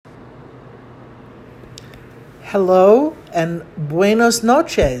Hello and buenos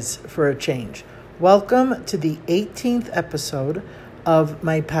noches for a change. Welcome to the 18th episode of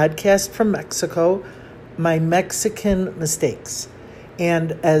my podcast from Mexico, My Mexican Mistakes.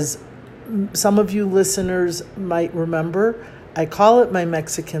 And as some of you listeners might remember, I call it My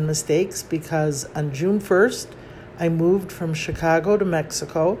Mexican Mistakes because on June 1st, I moved from Chicago to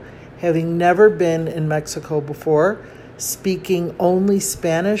Mexico, having never been in Mexico before, speaking only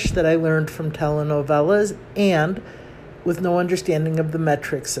Spanish that I learned from telenovelas and with no understanding of the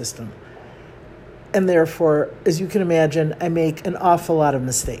metric system. And therefore, as you can imagine, I make an awful lot of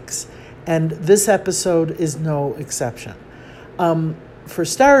mistakes. And this episode is no exception. For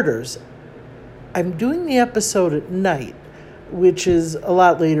starters, I'm doing the episode at night, which is a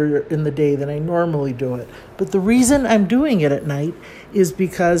lot later in the day than I normally do it. But the reason I'm doing it at night is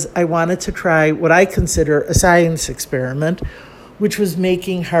because I wanted to try what I consider a science experiment, which was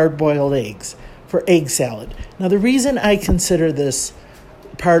making hard-boiled eggs for egg salad. Now, the reason I consider this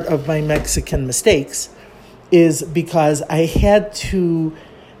part of my Mexican mistakes is because I had to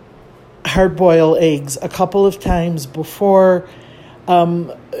hard-boil eggs a couple of times before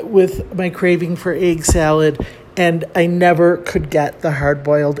with my craving for egg salad, and I never could get the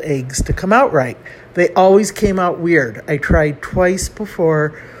hard-boiled eggs to come out right. They always came out weird. I tried twice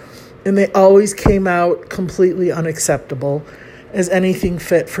before, and they always came out completely unacceptable as anything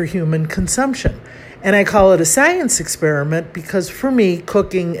fit for human consumption. And I call it a science experiment because for me,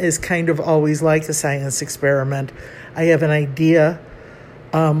 cooking is kind of always like a science experiment. I have an idea,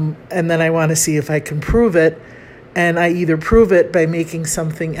 and then I want to see if I can prove it. And I either prove it by making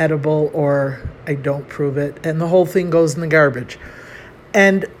something edible or I don't prove it. And the whole thing goes in the garbage.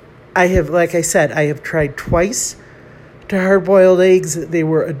 And I have, like I said, I have tried twice to hard-boiled eggs. They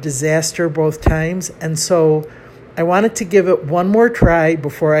were a disaster both times. And so I wanted to give it one more try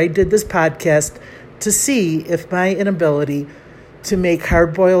before I did this podcast to see if my inability to make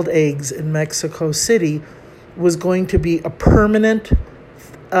hard-boiled eggs in Mexico City was going to be a permanent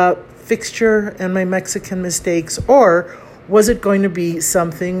fixture in my Mexican mistakes, or was it going to be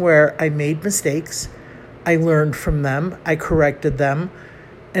something where I made mistakes, I learned from them, I corrected them,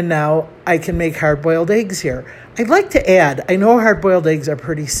 and now I can make hard-boiled eggs here. I'd like to add, I know hard-boiled eggs are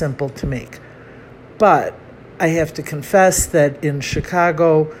pretty simple to make, but I have to confess that in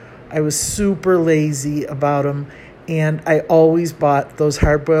Chicago, I was super lazy about them, and I always bought those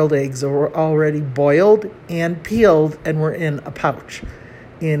hard-boiled eggs that were already boiled and peeled and were in a pouch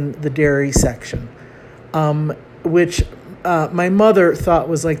in the dairy section, which my mother thought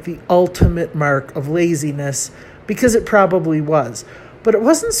was like the ultimate mark of laziness, because it probably was. But it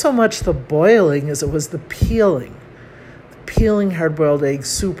wasn't so much the boiling as it was the peeling. The peeling hard-boiled eggs,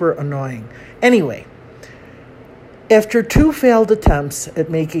 super annoying. Anyway, after 2 failed attempts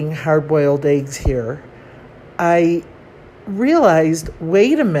at making hard-boiled eggs here, I realized,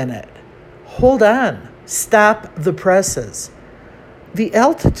 wait a minute, hold on, stop the presses. The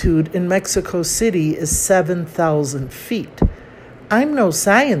altitude in Mexico City is 7,000 feet. I'm no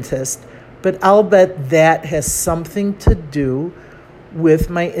scientist, but I'll bet that has something to do with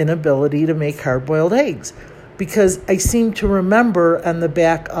my inability to make hard-boiled eggs, because I seem to remember on the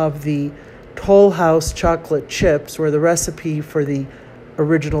back of the Toll House chocolate chips, where the recipe for the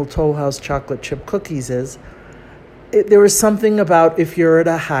original Toll House chocolate chip cookies is, there was something about if you're at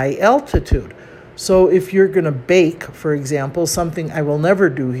a high altitude. So if you're going to bake, for example, something I will never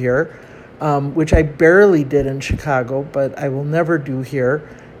do here, which I barely did in Chicago, but I will never do here,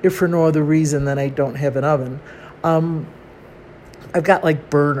 if for no other reason than I don't have an oven, I've got like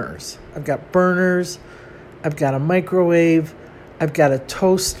burners. I've got burners, I've got a microwave, I've got a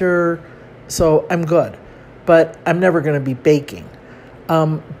toaster, so I'm good. But I'm never going to be baking.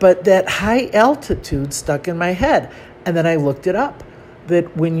 But that high altitude stuck in my head, and then I looked it up.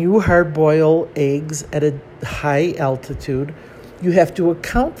 That when you hard-boil eggs at a high altitude, you have to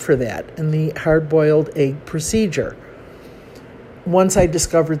account for that in the hard-boiled egg procedure. Once I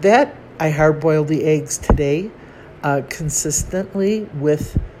discovered that, I hard-boiled the eggs today consistently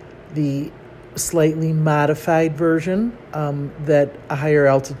with the slightly modified version that a higher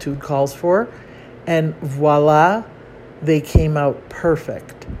altitude calls for, and voila, they came out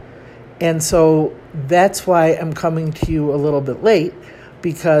perfect. And so that's why I'm coming to you a little bit late,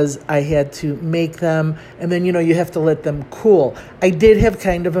 because I had to make them, and then, you have to let them cool. I did have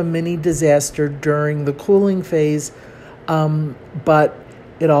kind of a mini disaster during the cooling phase, but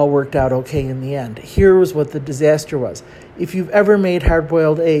it all worked out okay in the end. Here was what the disaster was. If you've ever made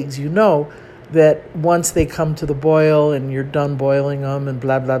hard-boiled eggs, you know that once they come to the boil and you're done boiling them and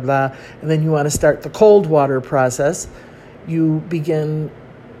blah, blah, blah, and then you want to start the cold water process, you begin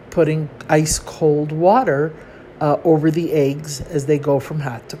putting ice cold water over the eggs as they go from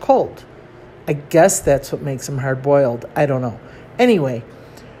hot to cold. I guess that's what makes them hard-boiled. I don't know. Anyway,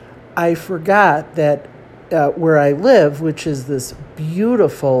 I forgot that where I live, which is this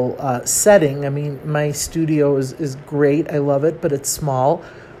beautiful setting. I mean, my studio is great. I love it, but it's small.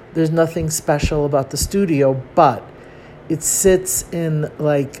 There's nothing special about the studio, but it sits in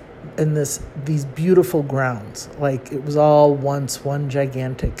these beautiful grounds. Like it was all once one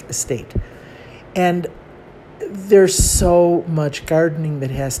gigantic estate. And there's so much gardening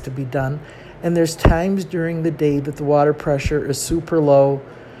that has to be done. And there's times during the day that the water pressure is super low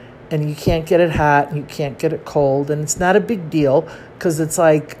and you can't get it hot and you can't get it cold. And it's not a big deal because it's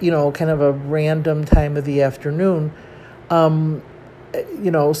like, kind of a random time of the afternoon. So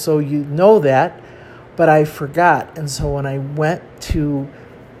you know that. But I forgot. And so when I went to,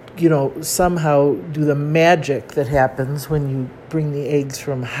 somehow do the magic that happens when you bring the eggs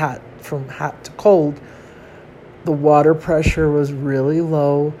from hot to cold, the water pressure was really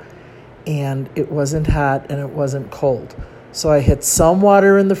low and it wasn't hot and it wasn't cold. So I had some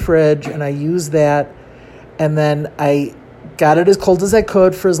water in the fridge and I used that, and then I got it as cold as I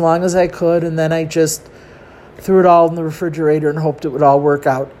could for as long as I could, and then I just threw it all in the refrigerator and hoped it would all work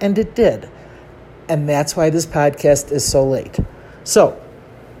out, and it did. And that's why this podcast is so late. So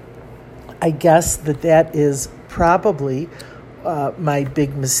I guess that is probably my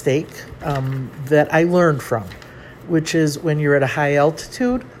big mistake that I learned from, which is when you're at a high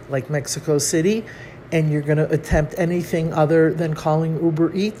altitude like Mexico City and you're going to attempt anything other than calling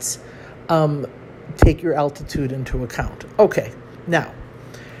Uber Eats, take your altitude into account. Okay, now,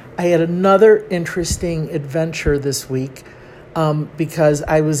 I had another interesting adventure this week because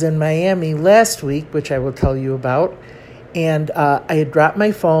I was in Miami last week, which I will tell you about, and I had dropped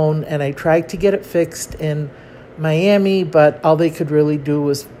my phone and I tried to get it fixed in Miami, but all they could really do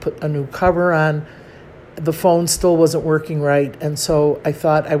was put a new cover on. The phone still wasn't working right, and so I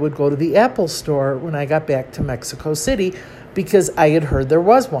thought I would go to the Apple store when I got back to Mexico City because I had heard there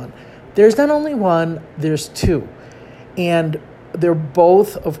was one. There's not only one, there's two. And they're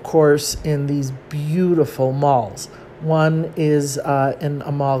both, of course, in these beautiful malls. One is in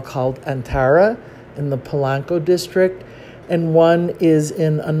a mall called Antara in the Polanco district, and one is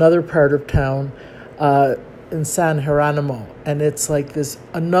in another part of town in San Jeronimo. And it's like this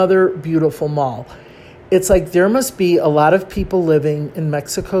another beautiful mall. It's like there must be a lot of people living in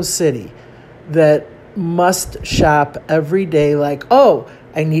Mexico City that must shop every day like, oh,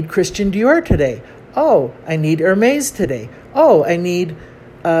 I need Christian Dior today. Oh, I need Hermes today. Oh, I need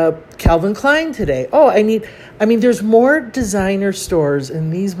Calvin Klein today. Oh, there's more designer stores in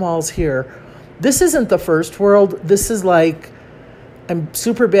these malls here. This isn't the first world. This is like, I'm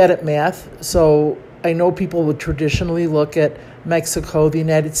super bad at math, so I know people would traditionally look at Mexico, the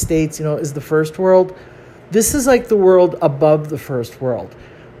United States, as the first world. This is like the world above the first world,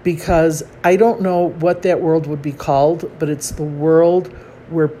 because I don't know what that world would be called, but it's the world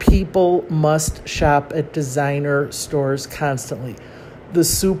where people must shop at designer stores constantly. The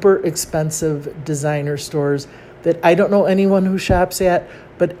super expensive designer stores that I don't know anyone who shops at,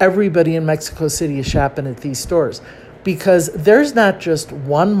 but everybody in Mexico City is shopping at these stores, because there's not just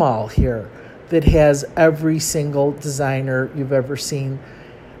one mall here that has every single designer you've ever seen.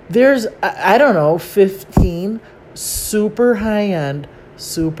 There's, 15 super high-end,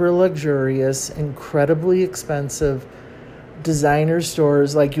 super luxurious, incredibly expensive designer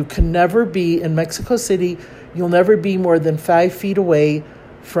stores. Like, you can never be, in Mexico City, you'll never be more than 5 feet away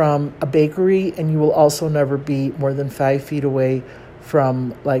from a bakery, and you will also never be more than 5 feet away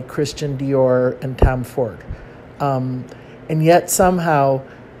from, like, Christian Dior and Tom Ford. And yet, somehow,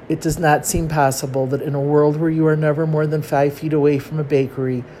 it does not seem possible that in a world where you are never more than 5 feet away from a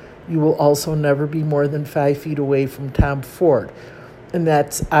bakery, you will also never be more than 5 feet away from Tom Ford. And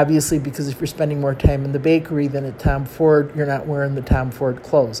that's obviously because if you're spending more time in the bakery than at Tom Ford, you're not wearing the Tom Ford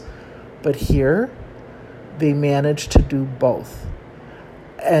clothes. But here, they managed to do both.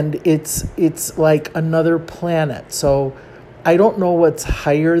 And it's like another planet. So I don't know what's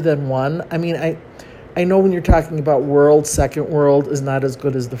higher than one. I mean, I know when you're talking about world, second world is not as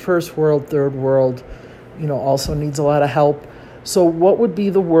good as the first world, third world, also needs a lot of help. So what would be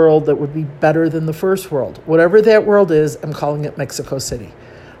the world that would be better than the first world? Whatever that world is, I'm calling it Mexico City.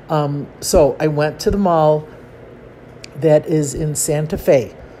 So I went to the mall that is in Santa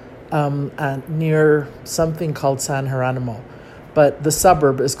Fe, near something called San Jeronimo, but the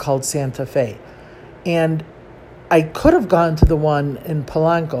suburb is called Santa Fe. And I could have gone to the one in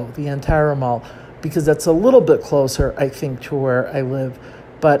Polanco, the Antara Mall, because that's a little bit closer, I think, to where I live.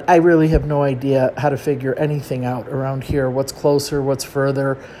 But I really have no idea how to figure anything out around here, what's closer, what's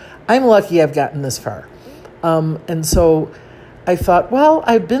further. I'm lucky I've gotten this far. And so I thought, well,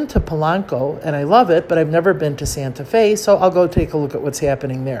 I've been to Polanco and I love it, but I've never been to Santa Fe, so I'll go take a look at what's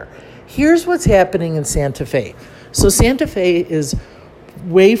happening there. Here's what's happening in Santa Fe. So Santa Fe is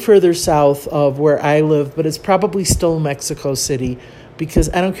way further south of where I live, but it's probably still Mexico City, because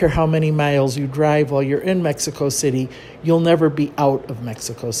I don't care how many miles you drive while you're in Mexico City, you'll never be out of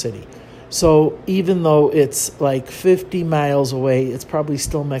Mexico City. So even though it's like 50 miles away, it's probably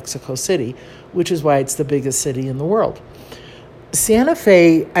still Mexico City, which is why it's the biggest city in the world. Santa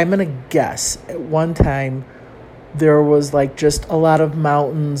Fe, I'm going to guess, at one time there was like just a lot of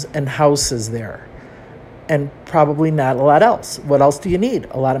mountains and houses there, and probably not a lot else. What else do you need?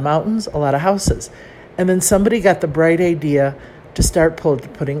 A lot of mountains, a lot of houses. And then somebody got the bright idea to start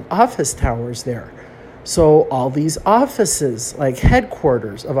putting office towers there. So all these offices, like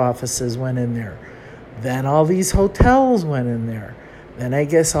headquarters of offices, went in there. Then all these hotels went in there. Then I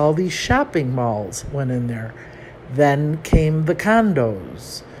guess all these shopping malls went in there. Then came the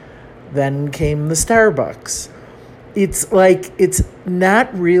condos. Then came the Starbucks. It's like, it's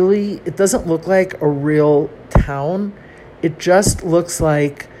not really, it doesn't look like a real town. It just looks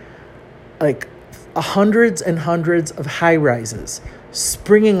like hundreds and hundreds of high-rises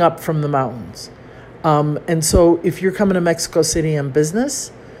springing up from the mountains. And so if you're coming to Mexico City on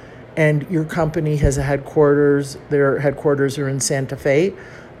business and your company has a headquarters, their headquarters are in Santa Fe,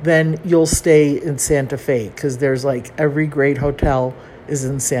 then you'll stay in Santa Fe, because there's like every great hotel is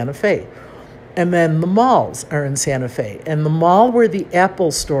in Santa Fe. And then the malls are in Santa Fe. And the mall where the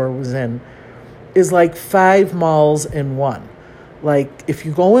Apple store was in is like 5 malls in one. Like if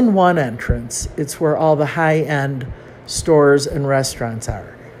you go in one entrance, it's where all the high-end stores and restaurants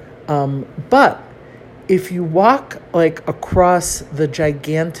are. But if you walk like across the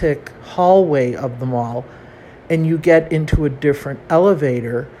gigantic hallway of the mall and you get into a different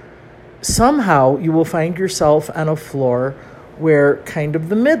elevator, somehow you will find yourself on a floor where kind of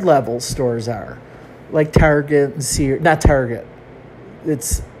the mid-level stores are, like Target and Sears. Not Target.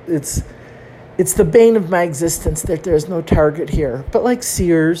 It's the bane of my existence that there's no Target here, but like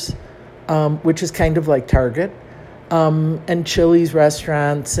Sears, which is kind of like Target, and Chili's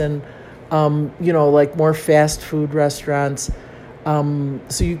restaurants, and like more fast food restaurants.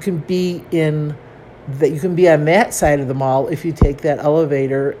 So you can be on that side of the mall if you take that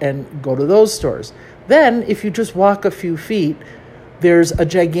elevator and go to those stores. Then, if you just walk a few feet, there's a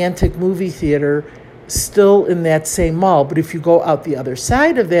gigantic movie theater still in that same mall. But if you go out the other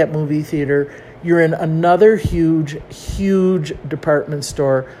side of that movie theater, you're in another huge, huge department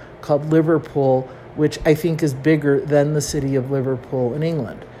store called Liverpool, which I think is bigger than the city of Liverpool in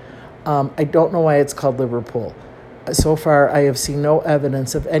England. I don't know why it's called Liverpool. So far, I have seen no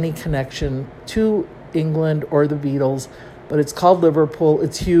evidence of any connection to England or the Beatles, but it's called Liverpool.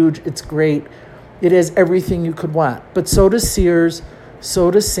 It's huge. It's great. It has everything you could want. But so does Sears, so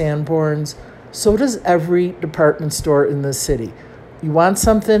does Sanborn's, so does every department store in this city. You want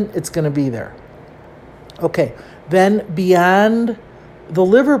something, it's going to be there. Okay, then beyond the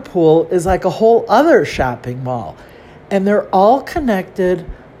Liverpool is like a whole other shopping mall. And they're all connected,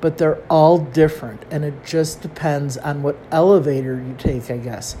 but they're all different. And it just depends on what elevator you take, I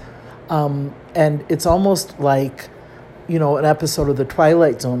guess. And it's almost like, an episode of The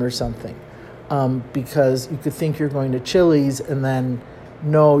Twilight Zone or something. Because you could think you're going to Chili's and then,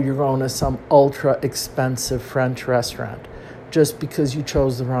 no, you're going to some ultra expensive French restaurant just because you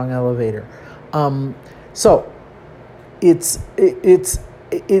chose the wrong elevator. So it's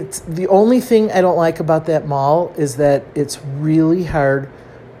the only thing I don't like about that mall is that it's really hard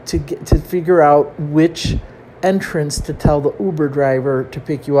to figure out which entrance to tell the Uber driver to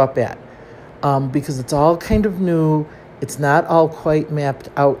pick you up at, because it's all kind of new. It's not all quite mapped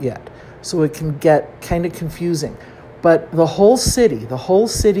out yet. So it can get kind of confusing. But the whole city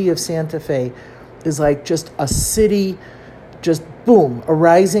of Santa Fe is like just a city, just boom,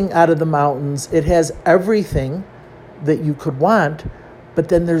 arising out of the mountains. It has everything that you could want, but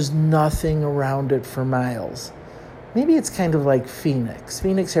then there's nothing around it for miles. Maybe it's kind of like Phoenix.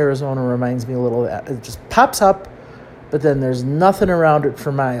 Phoenix, Arizona reminds me a little of that. It just pops up, but then there's nothing around it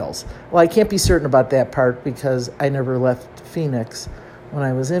for miles. Well, I can't be certain about that part because I never left Phoenix when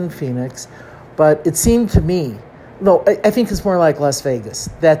I was in Phoenix, but it seemed to me, I think it's more like Las Vegas.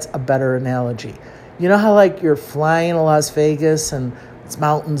 That's a better analogy. You know how like you're flying to Las Vegas and it's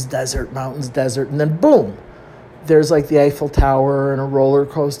mountains, desert, and then boom, there's like the Eiffel Tower and a roller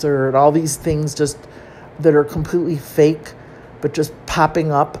coaster and all these things just that are completely fake, but just popping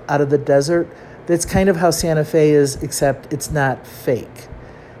up out of the desert. That's kind of how Santa Fe is, except it's not fake.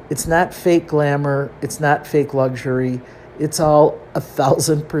 It's not fake glamour. It's not fake luxury. It's all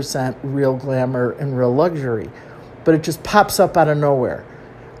 1,000% real glamour and real luxury, but it just pops up out of nowhere.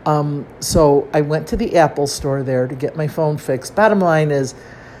 So I went to the Apple store there to get my phone fixed. Bottom line is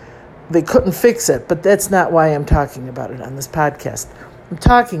they couldn't fix it, but that's not why I'm talking about it on this podcast. I'm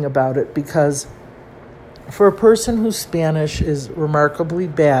talking about it because for a person whose Spanish is remarkably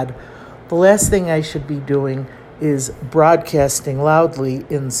bad, the last thing I should be doing is broadcasting loudly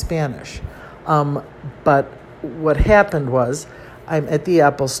in Spanish. But what happened was I'm at the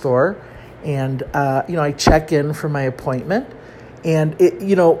Apple store and, I check in for my appointment. And,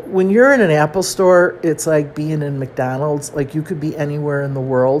 when you're in an Apple store, it's like being in McDonald's. Like you could be anywhere in the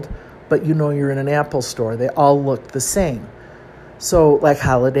world, but you're in an Apple store. They all look the same. So like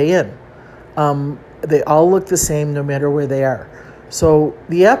Holiday Inn. They all look the same no matter where they are. So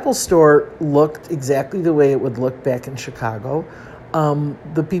the Apple store looked exactly the way it would look back in Chicago.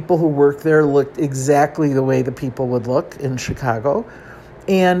 The people who work there looked exactly the way the people would look in Chicago.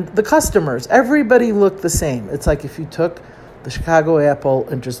 And the customers, everybody looked the same. It's like if you took the Chicago Apple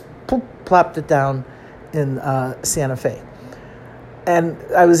and just plopped it down in Santa Fe. And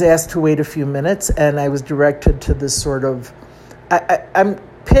I was asked to wait a few minutes, and I was directed to this sort of,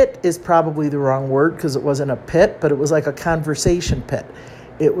 pit is probably the wrong word because it wasn't a pit, but it was like a conversation pit.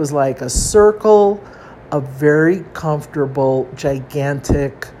 It was like a circle of very comfortable,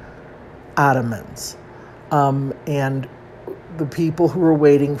 gigantic ottomans. And the people who were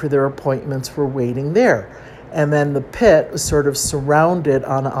waiting for their appointments were waiting there. And then the pit was sort of surrounded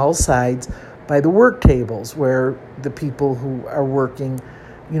on all sides by the work tables where the people who are working,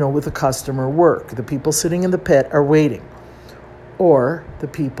 with the customer work. The people sitting in the pit are waiting. Or the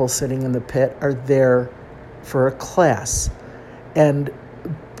people sitting in the pit are there for a class. And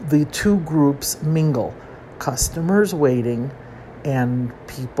the two groups mingle, customers waiting and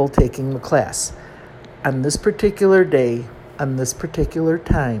people taking the class. On this particular day, on this particular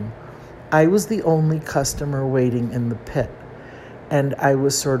time, I was the only customer waiting in the pit. And I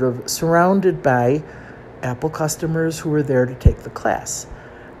was sort of surrounded by Apple customers who were there to take the class.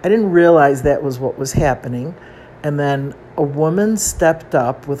 I didn't realize that was what was happening. And then a woman stepped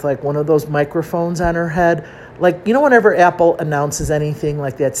up with like one of those microphones on her head. Like, whenever Apple announces anything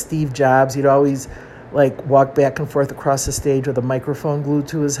like that, Steve Jobs, he'd always like walk back and forth across the stage with a microphone glued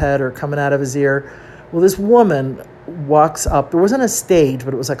to his head or coming out of his ear. Well, this woman walks up. There wasn't a stage,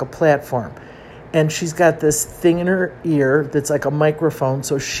 but it was like a platform. And she's got this thing in her ear that's like a microphone.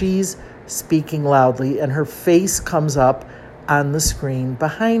 So she's speaking loudly and her face comes up on the screen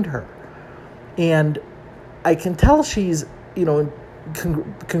behind her. And I can tell she's,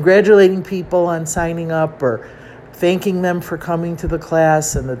 congratulating people on signing up or thanking them for coming to the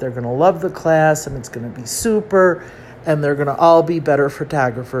class and that they're going to love the class and it's going to be super and they're going to all be better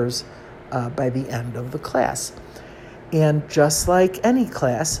photographers by the end of the class. And just like any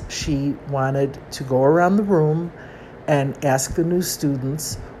class, she wanted to go around the room and ask the new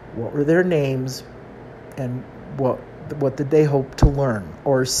students what were their names and what did they hope to learn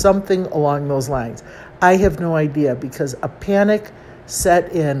or something along those lines. I have no idea because a panic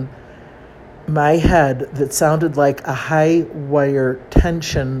set in my head that sounded like a high wire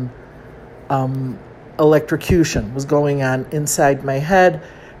tension electrocution was going on inside my head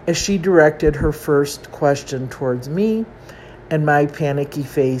as she directed her first question towards me, and my panicky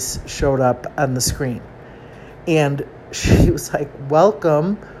face showed up on the screen. And she was like,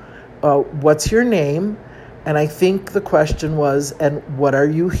 "Welcome, what's your name?" And I think the question was, "And what are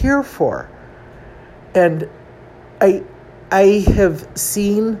you here for?" And I have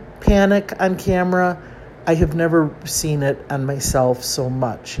seen panic on camera. I have never seen it on myself so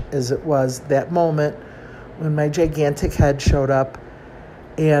much as it was that moment when my gigantic head showed up.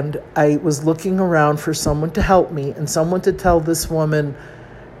 And I was looking around for someone to help me and someone to tell this woman,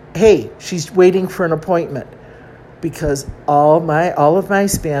 hey, she's waiting for an appointment. Because all of my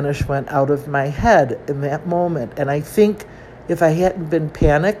Spanish went out of my head in that moment. And I think if I hadn't been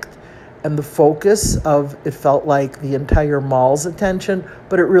panicked and the focus of it felt like the entire mall's attention,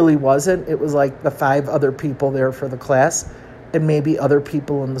 but it really wasn't. It was like the 5 other people there for the class and maybe other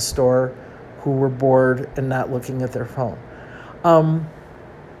people in the store who were bored and not looking at their phone.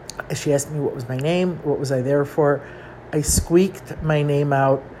 She asked me what was my name, what was I there for. I squeaked my name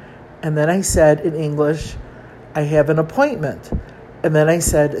out, and then I said in English, I have an appointment. And then I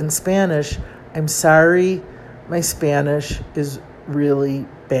said in Spanish, I'm sorry, my Spanish is really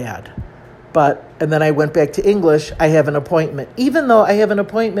bad. And then I went back to English, I have an appointment. Even though I have an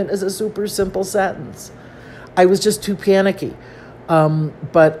appointment is a super simple sentence. I was just too panicky.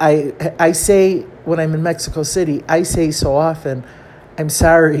 But I say, when I'm in Mexico City, I say so often, I'm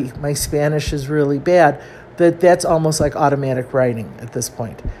sorry, my Spanish is really bad. that's almost like automatic writing at this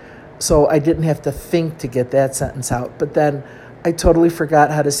point. So I didn't have to think to get that sentence out. But then I totally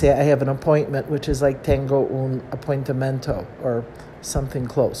forgot how to say I have an appointment, which is like tengo un appuntamento or something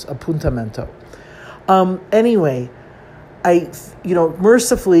close, appuntamento. Anyway,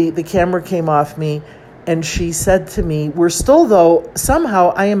 mercifully, the camera came off me, and she said to me, we're still, though,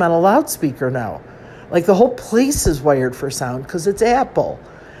 somehow I am on a loudspeaker now. Like the whole place is wired for sound because it's Apple.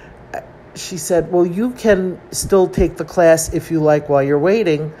 She said, well, you can still take the class if you like while you're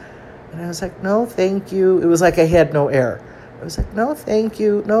waiting. And I was like, no, thank you. It was like I had no air. I was like, no, thank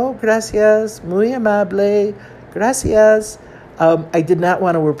you. No, gracias. Muy amable. Gracias. I did not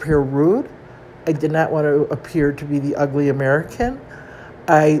want to appear rude. I did not want to appear to be the ugly American.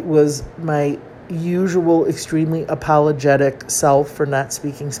 I was my usual extremely apologetic self for not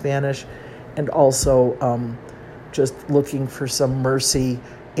speaking Spanish, and also just looking for some mercy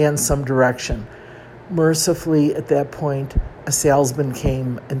and some direction. Mercifully, at that point, a salesman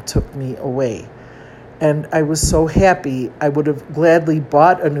came and took me away. And I was so happy. I would have gladly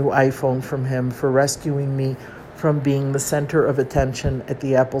bought a new iPhone from him for rescuing me from being the center of attention at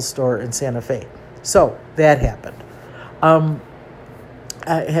the Apple store in Santa Fe. So that happened.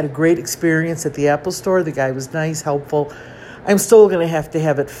 I had a great experience at the Apple store. The guy was nice, helpful. I'm still going to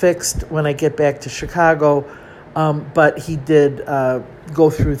have it fixed when I get back to Chicago, but he did go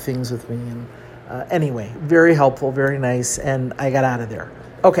through things with me. And anyway, very helpful, very nice, and I got out of there.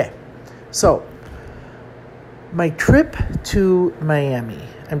 Okay, so my trip to Miami.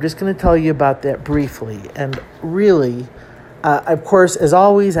 I'm just going to tell you about that briefly. And really, of course, as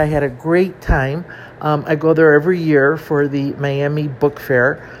always, I had a great time. I go there every year for the Miami Book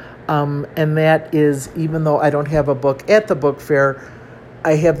Fair. And that is, even though I don't have a book at the book fair,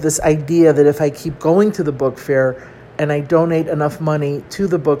 I have this idea that if I keep going to the book fair and I donate enough money to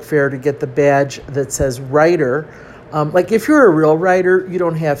the book fair to get the badge that says writer, like if you're a real writer, you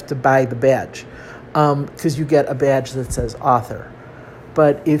don't have to buy the badge because you get a badge that says author.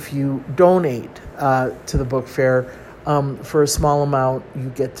 But if you donate to the book fair for a small amount, you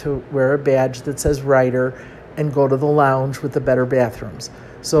get to wear a badge that says writer and go to the lounge with the better bathrooms.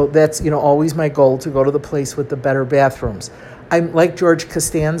 So that's, always my goal, to go to the place with the better bathrooms. I'm like George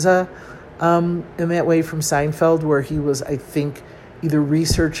Costanza in that way from Seinfeld, where he was, I think, either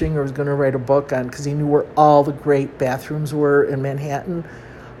researching or was going to write a book on, because he knew where all the great bathrooms were in Manhattan.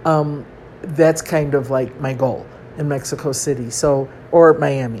 That's kind of like my goal in Mexico City, or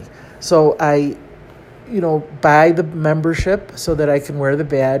Miami. So I, buy the membership so that I can wear the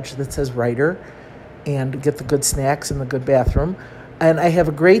badge that says writer and get the good snacks and the good bathroom. And I have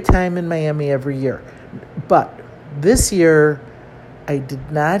a great time in Miami every year. But this year, I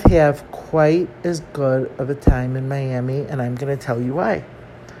did not have quite as good of a time in Miami, and I'm going to tell you why.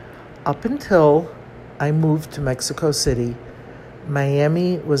 Up until I moved to Mexico City,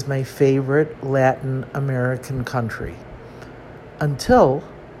 Miami was my favorite Latin American country. Until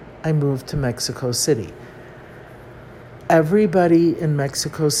I moved to Mexico City. Everybody in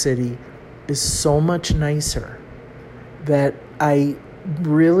Mexico City is so much nicer that I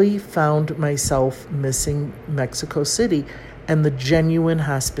really found myself missing Mexico City and the genuine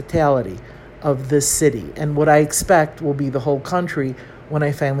hospitality of this city, and what I expect will be the whole country when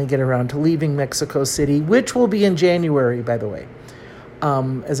I finally get around to leaving Mexico City, which will be in January, by the way,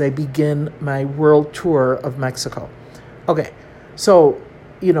 as I begin my world tour of Mexico. Okay, so,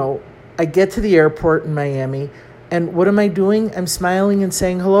 I get to the airport in Miami, and what am I doing? I'm smiling and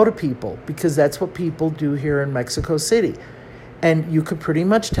saying hello to people, because that's what people do here in Mexico City. And you could pretty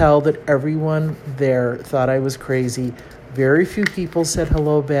much tell that everyone there thought I was crazy. Very few people said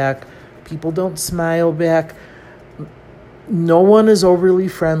hello back. People don't smile back. No one is overly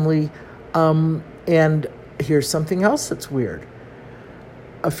friendly. And here's something else that's weird.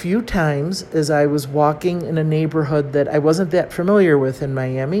 A few times as I was walking in a neighborhood that I wasn't that familiar with in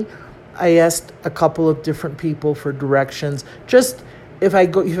Miami, I asked a couple of different people for directions. Just if I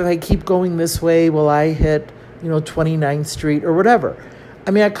keep going this way, will I hit 29th Street or whatever.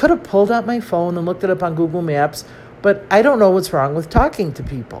 I mean, I could have pulled out my phone and looked it up on Google Maps, but I don't know what's wrong with talking to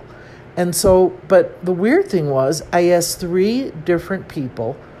people. And so, but the weird thing was, I asked 3 different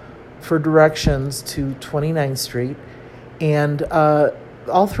people for directions to 29th Street, and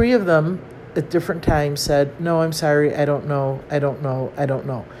all 3 of them at different times said, no, I'm sorry, I don't know.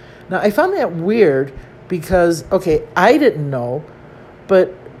 Now, I found that weird because, okay, I didn't know,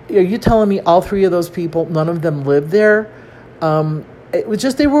 but are you telling me all 3 of those people, none of them lived there? It was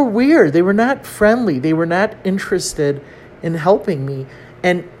just, they were weird. They were not friendly. They were not interested in helping me.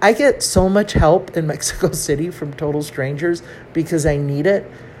 And I get so much help in Mexico City from total strangers because I need it,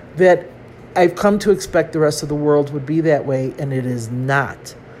 that I've come to expect the rest of the world would be that way, and it is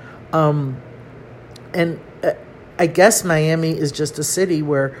not. And I guess Miami is just a city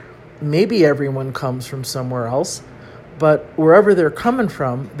where maybe everyone comes from somewhere else, but wherever they're coming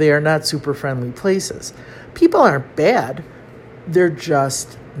from, they are not super friendly places. People aren't bad. They're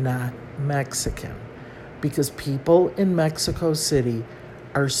just not Mexican, because people in Mexico City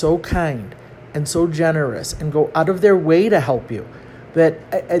are so kind and so generous and go out of their way to help you that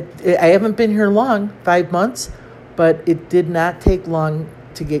I haven't been here long, 5 months, but it did not take long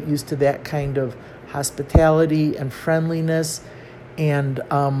to get used to that kind of hospitality and friendliness. And,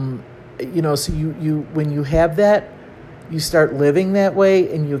 so you when you have that, you start living that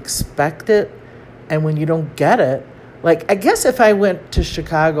way and you expect it. And when you don't get it, like, I guess if I went to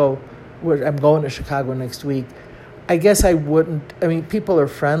Chicago, where I'm going to Chicago next week, I guess I wouldn't. I mean, people are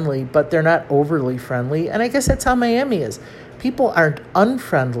friendly, but they're not overly friendly. And I guess that's how Miami is. People aren't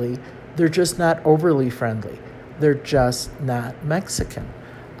unfriendly. They're just not overly friendly. They're just not Mexican.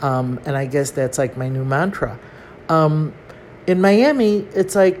 And I guess that's like my new mantra. In Miami,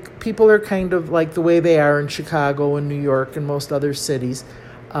 it's like people are kind of like the way they are in Chicago and New York and most other cities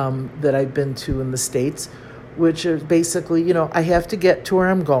that I've been to in the States, which is basically, I have to get to where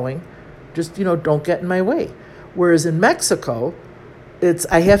I'm going. Just, don't get in my way. Whereas in Mexico, it's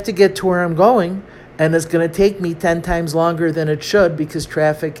I have to get to where I'm going, and it's going to take me 10 times longer than it should because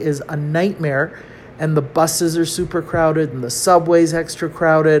traffic is a nightmare, and the buses are super crowded, and the subway's extra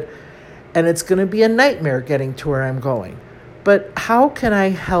crowded, and it's going to be a nightmare getting to where I'm going. But how can I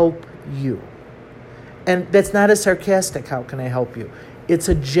help you? And that's not a sarcastic, how can I help you? It's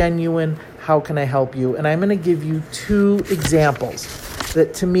a genuine, how can I help you? And I'm going to give you 2 examples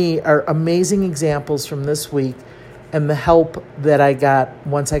that to me are amazing examples from this week and the help that I got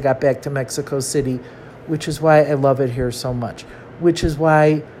once I got back to Mexico City, which is why I love it here so much, which is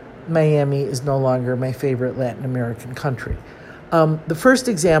why Miami is no longer my favorite Latin American country. The first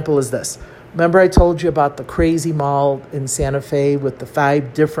example is this. Remember I told you about the crazy mall in Santa Fe with the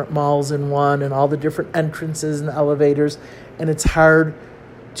 5 different malls in one and all the different entrances and elevators, and it's hard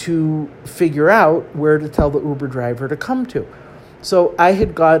to figure out where to tell the Uber driver to come to. So I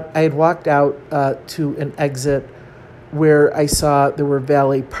had walked out to an exit where I saw there were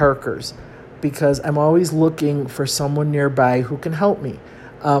valet parkers, because I'm always looking for someone nearby who can help me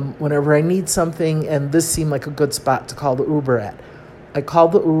whenever I need something, and this seemed like a good spot to call the Uber at. I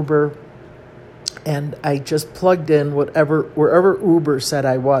called the Uber, and I just plugged in wherever Uber said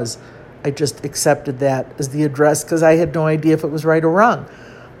I was. I just accepted that as the address because I had no idea if it was right or wrong.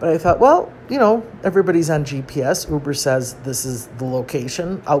 But I thought, well, everybody's on GPS. Uber says this is the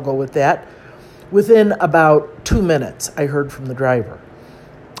location. I'll go with that. Within about 2 minutes, I heard from the driver.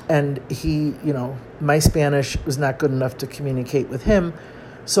 And he, my Spanish was not good enough to communicate with him.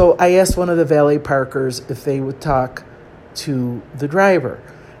 So I asked one of the valet parkers if they would talk to the driver.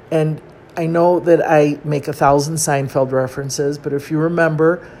 And I know that I make 1,000 Seinfeld references, but if you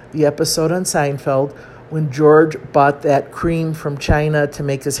remember the episode on Seinfeld, when George bought that cream from China to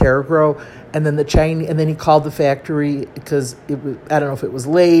make his hair grow, and then he called the factory because I don't know if it was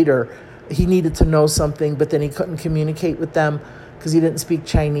late or he needed to know something, but then he couldn't communicate with them because he didn't speak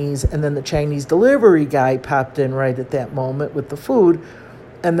Chinese, and then the Chinese delivery guy popped in right at that moment with the food,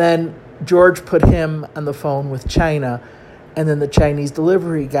 and then George put him on the phone with China, and then the Chinese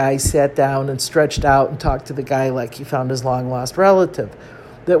delivery guy sat down and stretched out and talked to the guy like he found his long-lost relative.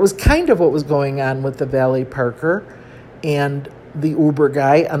 That was kind of what was going on with the valet parker and the Uber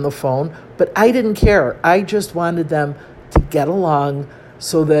guy on the phone, but I didn't care. I just wanted them to get along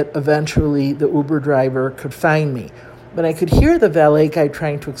so that eventually the Uber driver could find me. But I could hear the valet guy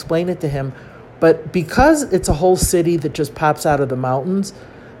trying to explain it to him, but because it's a whole city that just pops out of the mountains,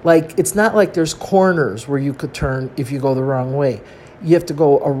 like it's not like there's corners where you could turn if you go the wrong way. You have to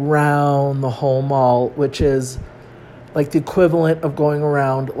go around the whole mall, which is like the equivalent of going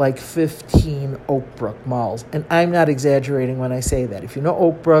around like 15 Oak Brook malls. And I'm not exaggerating when I say that. If you know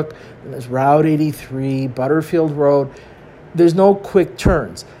Oak Brook, then there's Route 83, Butterfield Road. There's no quick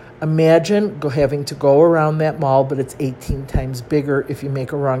turns. Imagine having to go around that mall, but it's 18 times bigger if you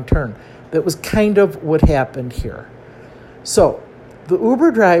make a wrong turn. That was kind of what happened here. So the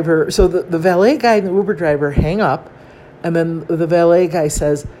Uber driver, the valet guy and the Uber driver hang up, and then the valet guy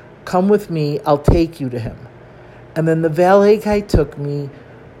says, "Come with me, I'll take you to him." And then the valet guy took me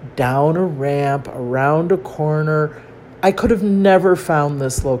down a ramp, around a corner. I could have never found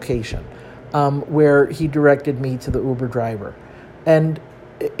this location where he directed me to the Uber driver. And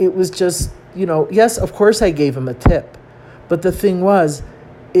it was just, yes, of course I gave him a tip. But the thing was,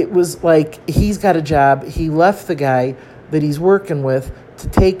 it was like he's got a job. He left the guy that he's working with to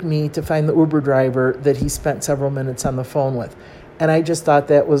take me to find the Uber driver that he spent several minutes on the phone with. And I just thought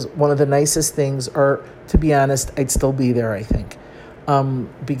that was one of the nicest things, or to be honest, I'd still be there, I think,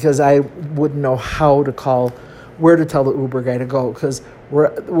 because I wouldn't know where to tell the Uber guy to go, because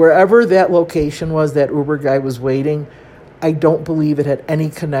wherever that location was, that Uber guy was waiting, I don't believe it had any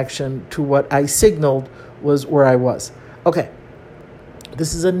connection to what I signaled was where I was. Okay,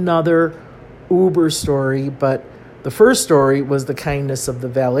 this is another Uber story, but the first story was the kindness of the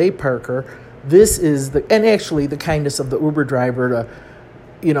valet parker. This is the kindness of the Uber driver to,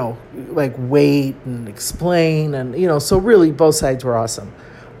 wait and explain. And, so really both sides were awesome.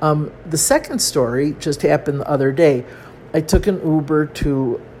 The second story just happened the other day. I took an Uber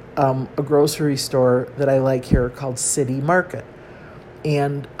to a grocery store that I like here called City Market.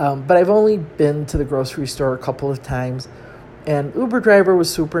 And but I've only been to the grocery store a couple of times. And Uber driver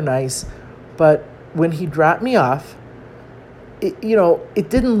was super nice. But when he dropped me off, it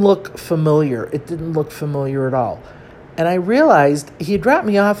didn't look familiar. It didn't look familiar at all. And I realized he dropped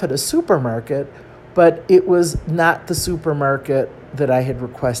me off at a supermarket, but it was not the supermarket that I had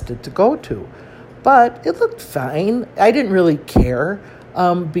requested to go to. But it looked fine. I didn't really care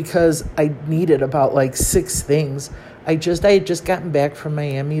because I needed about 6 things. I had just gotten back from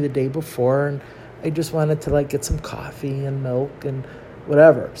Miami the day before, and I just wanted to get some coffee and milk and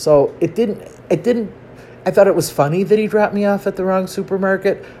whatever. So I thought it was funny that he dropped me off at the wrong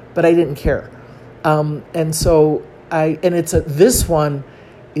supermarket, but I didn't care. This one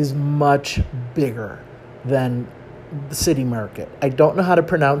is much bigger than the City Market. I don't know how to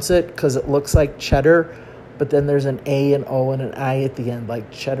pronounce it because it looks like cheddar, but then there's an A, an O, and an I at the end, like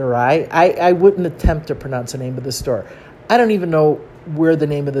Cheddar Eye. I wouldn't attempt to pronounce the name of the store. I don't even know where the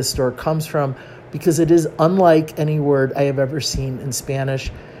name of the store comes from because it is unlike any word I have ever seen in Spanish.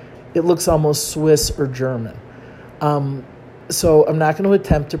 It looks almost Swiss or German. So I'm not going to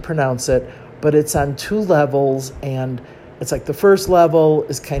attempt to pronounce it, but it's on 2 levels, and it's the first level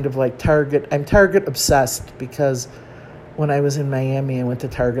is kind of like Target. I'm Target obsessed because when I was in Miami, I went to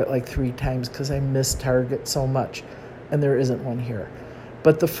Target 3 times because I miss Target so much, and there isn't one here.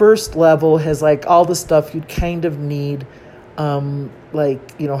 But the first level has all the stuff you'd kind of need,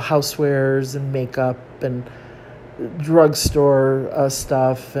 housewares and makeup and drugstore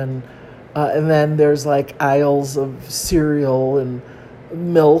stuff, and then there's aisles of cereal and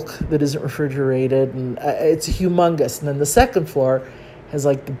milk that isn't refrigerated, and it's humongous. And then the second floor has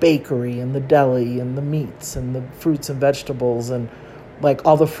the bakery and the deli and the meats and the fruits and vegetables, and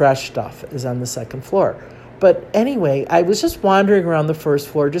all the fresh stuff is on the second floor. But anyway, I was just wandering around the first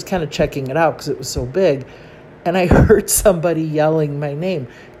floor, just kind of checking it out because it was so big, and I heard somebody yelling my name,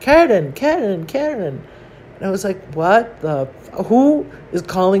 Karen. And I was what? Who is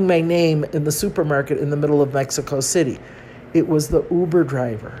calling my name in the supermarket in the middle of Mexico City? It was the Uber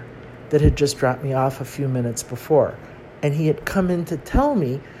driver that had just dropped me off a few minutes before. And he had come in to tell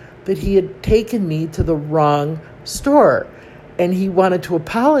me that he had taken me to the wrong store. And he wanted to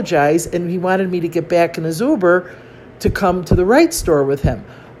apologize, and he wanted me to get back in his Uber to come to the right store with him.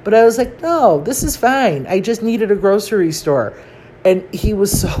 But I was no, this is fine. I just needed a grocery store. And he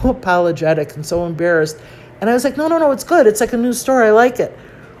was so apologetic and so embarrassed. And I was no, it's good. It's a new store. I like it.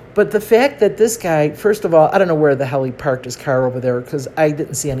 But the fact that this guy, first of all, I don't know where the hell he parked his car over there because I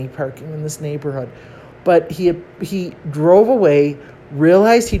didn't see any parking in this neighborhood. But he drove away,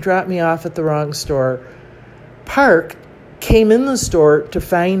 realized he dropped me off at the wrong store, parked, came in the store to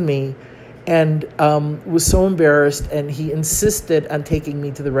find me, and was so embarrassed. And he insisted on taking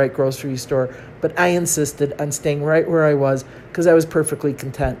me to the right grocery store. But I insisted on staying right where I was because I was perfectly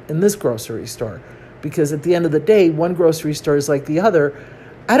content in this grocery store. Because at the end of the day, one grocery store is like the other.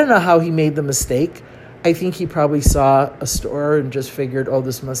 I don't know how he made the mistake. I think he probably saw a store and just figured, oh,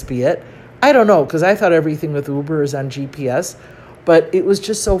 this must be it. I don't know, because I thought everything with Uber is on GPS. But it was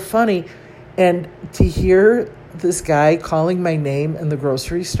just so funny. And to hear this guy calling my name in the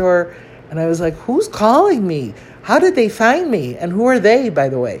grocery store, and I was who's calling me? How did they find me? And who are they, by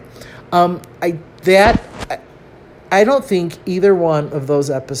the way? I don't think either one of those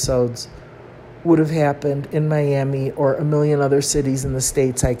episodes would have happened in Miami or a million other cities in the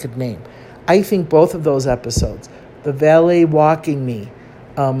States I could name. I think both of those episodes, the valet walking me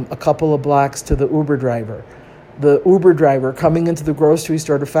a couple of blocks to the Uber driver coming into the grocery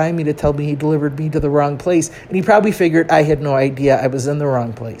store to find me to tell me he delivered me to the wrong place, and he probably figured I had no idea I was in the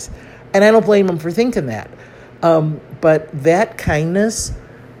wrong place. And I don't blame him for thinking that. But that kindness,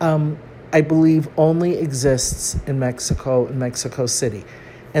 I believe, only exists in Mexico City.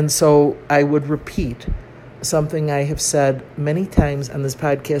 And so I would repeat something I have said many times on this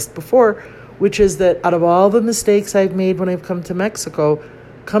podcast before, which is that out of all the mistakes I've made when I've come to Mexico,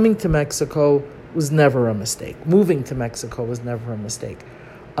 coming to Mexico was never a mistake. Moving to Mexico was never a mistake.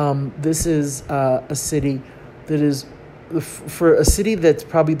 This is a city that is, for a city that's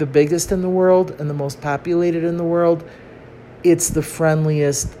probably the biggest in the world and the most populated in the world, it's the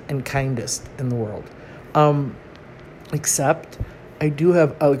friendliest and kindest in the world. Except I do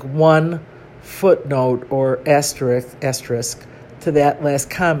have one footnote or asterisk to that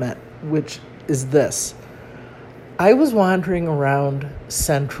last comment, which is this. I was wandering around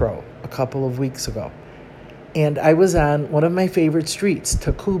Centro a couple of weeks ago, and I was on one of my favorite streets,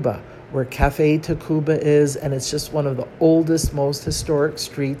 Tacuba, where Cafe Tacuba is, and it's just one of the oldest, most historic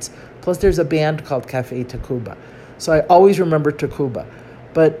streets. Plus, there's a band called Cafe Tacuba. So I always remember Tacuba.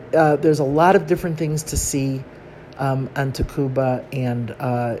 But there's a lot of different things to see on Tacuba,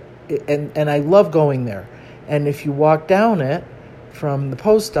 and I love going there. And if you walk down it from the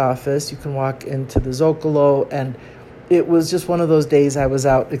post office, you can walk into the Zocalo, and it was just one of those days I was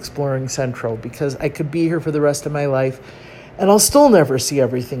out exploring Centro, because I could be here for the rest of my life, and I'll still never see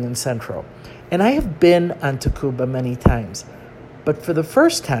everything in Centro. And I have been on Tacuba many times, but for the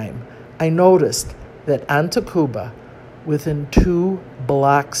first time, I noticed that on Tacuba, within 2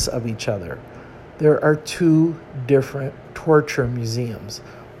 blocks of each other, there are 2 different torture museums.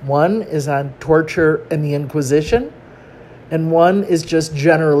 One is on torture and the Inquisition, and one is just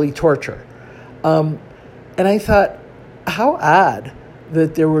generally torture. And I thought, how odd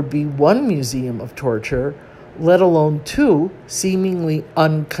that there would be one museum of torture, let alone 2 seemingly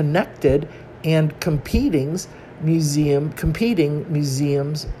unconnected and competing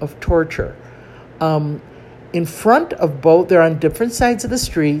museums of torture. In front of both, they're on different sides of the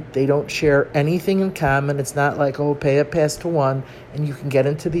street. They don't share anything in common. It's not like, pay a pass to one and you can get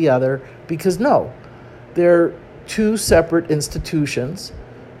into the other, because no, they're 2 separate institutions,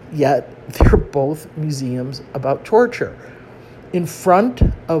 yet they're both museums about torture. In front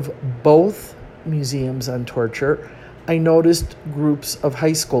of both museums on torture, I noticed groups of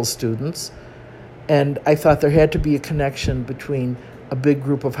high school students, and I thought there had to be a connection between a big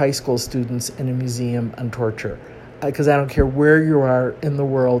group of high school students in a museum on torture, because I don't care where you are in the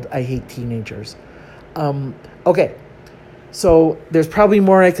world, I hate teenagers. Okay, so there's probably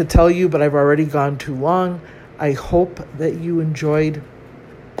more I could tell you, but I've already gone too long. I hope that you enjoyed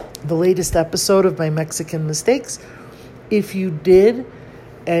the latest episode of my Mexican Mistakes. If you did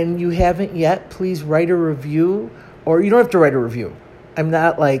and you haven't yet, please write a review, or you don't have to write a review. I'm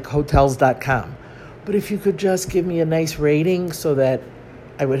not like Hotels.com. But if you could just give me a nice rating so that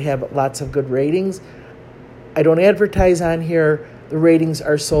I would have lots of good ratings. I don't advertise on here. The ratings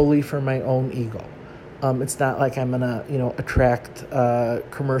are solely for my own ego. It's not like I'm going to, attract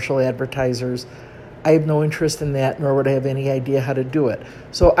commercial advertisers. I have no interest in that, nor would I have any idea how to do it.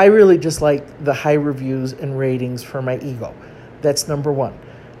 So I really just like the high reviews and ratings for my ego. That's number 1.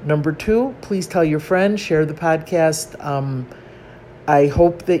 Number 2, please tell your friends, share the podcast. I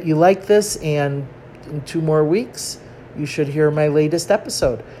hope that you like this, and in 2 more weeks, you should hear my latest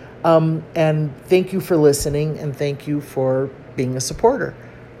episode. And thank you for listening, and thank you for being a supporter.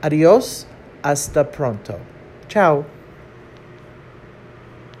 Adios, hasta pronto. Ciao.